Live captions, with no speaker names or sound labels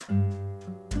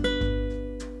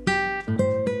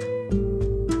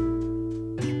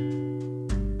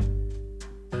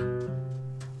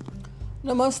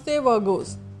Namaste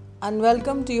Virgos and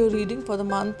welcome to your reading for the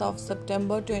month of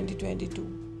September 2022.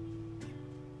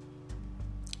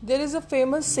 There is a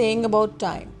famous saying about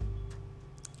time.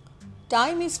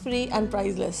 Time is free and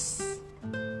priceless,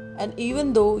 and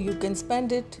even though you can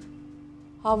spend it,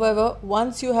 however,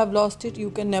 once you have lost it,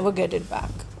 you can never get it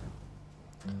back.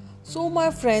 So my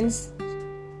friends,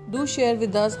 do share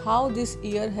with us how this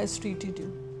year has treated you,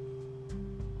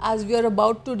 as we are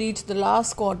about to reach the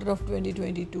last quarter of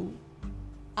 2022.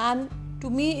 And to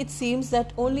me, it seems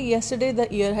that only yesterday the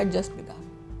year had just begun.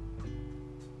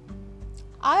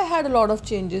 I had a lot of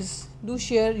changes. Do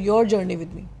share your journey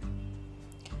with me.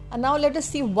 And now let us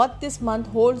see what this month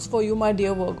holds for you, my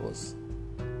dear Virgos.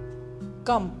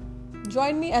 Come,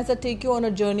 join me as I take you on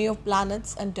a journey of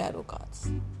planets and tarot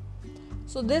cards.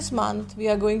 So this month, we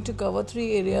are going to cover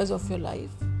 3 areas of your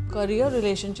life: career,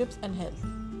 relationships and health.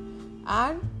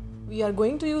 And we are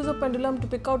going to use a pendulum to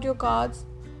pick out your cards.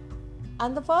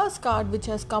 And the first card which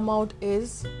has come out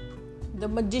is the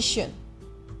Magician.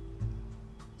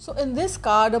 So in this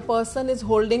card, a person is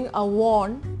holding a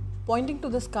wand pointing to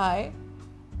the sky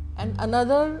and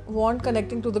another wand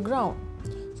connecting to the ground.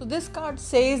 So this card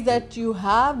says that you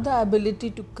have the ability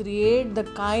to create the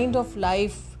kind of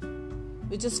life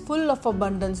which is full of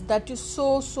abundance that you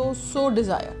so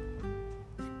desire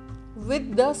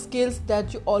with the skills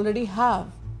that you already have.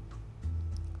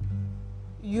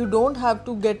 You don't have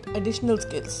to get additional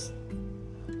skills.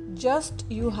 Just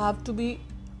you have to be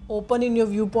open in your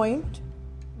viewpoint,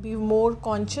 be more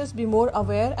conscious, be more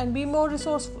aware and be more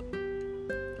resourceful.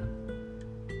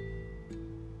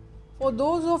 For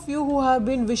those of you who have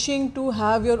been wishing to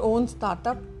have your own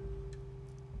startup,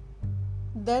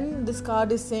 then this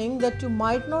card is saying that you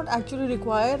might not actually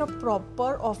require a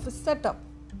proper office setup.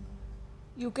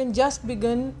 You can just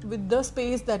begin with the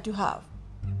space that you have,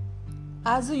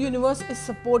 as the universe is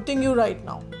supporting you right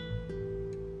now.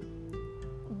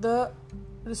 The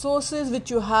resources which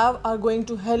you have are going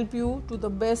to help you to the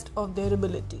best of their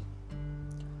ability.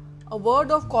 A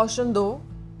word of caution though: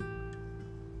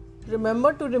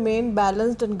 remember to remain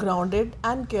balanced and grounded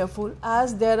and careful,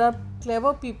 as there are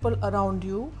clever people around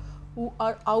you who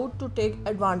are out to take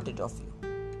advantage of you.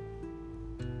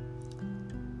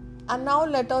 And now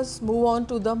let us move on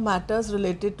to the matters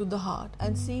related to the heart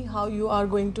and see how you are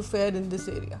going to fare in this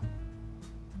area.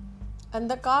 And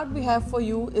the card we have for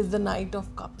you is the Knight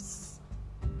of Cups.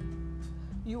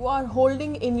 You are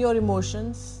holding in your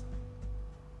emotions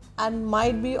and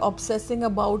might be obsessing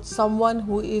about someone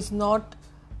who is not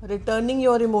returning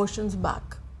your emotions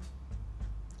back.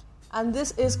 And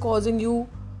this is causing you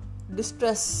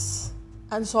distress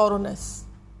and sorrowness.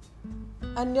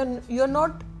 And you're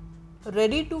not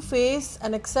ready to face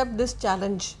and accept this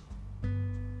challenge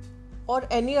or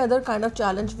any other kind of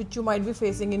challenge which you might be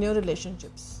facing in your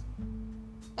relationships,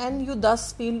 and you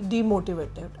thus feel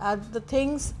demotivated as the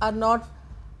things are not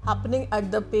happening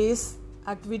at the pace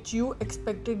at which you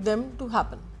expected them to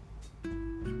happen.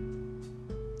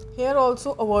 Here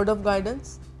also a word of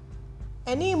guidance: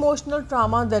 any emotional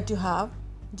trauma that you have,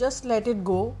 just let it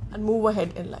go and move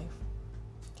ahead in life,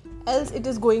 else it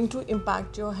is going to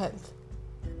impact your health.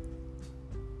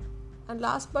 And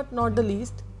last but not the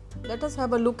least, let us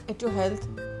have a look at your health.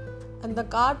 And the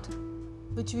card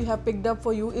which we have picked up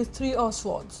for you is 3 of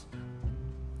Swords.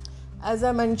 As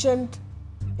I mentioned,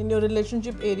 in your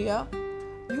relationship area,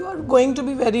 you are going to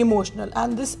be very emotional,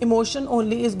 and this emotion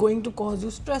only is going to cause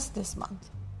you stress this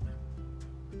month.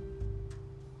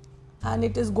 And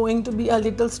it is going to be a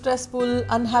little stressful,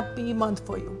 unhappy month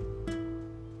for you,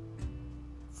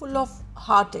 full of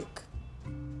heartache.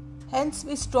 Hence,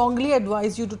 we strongly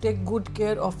advise you to take good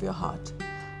care of your heart.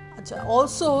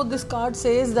 Also, this card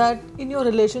says that in your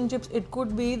relationships, it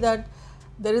could be that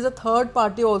there is a third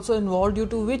party also involved, due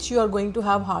to which you are going to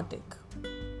have heartache.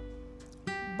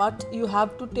 But you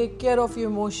have to take care of your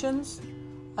emotions.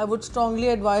 I would strongly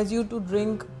advise you to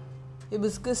drink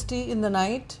hibiscus tea in the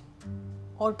night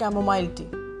or chamomile tea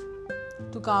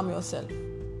to calm yourself.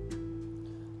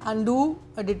 And do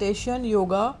meditation,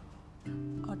 yoga.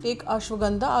 Take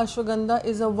ashwagandha. Ashwagandha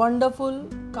is a wonderful,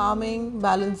 calming,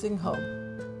 balancing herb.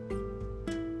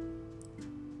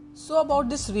 So about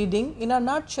this reading, in a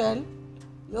nutshell,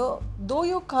 though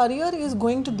your career is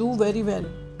going to do very well,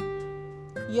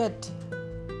 yet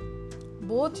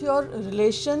both your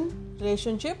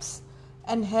relationships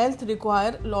and health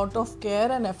require a lot of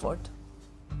care and effort,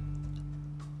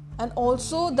 and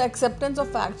also the acceptance of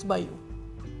facts by you.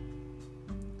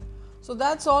 So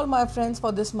that's all, my friends,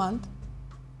 for this month.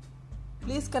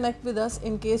 Please connect with us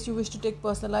in case you wish to take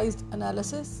personalized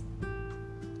analysis.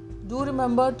 Do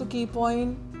remember to keep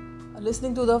on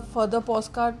listening to the further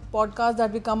podcast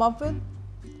that we come up with.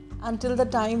 Until the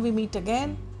time we meet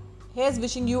again, here's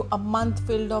wishing you a month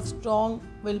filled of strong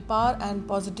willpower and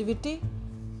positivity.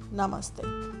 Namaste.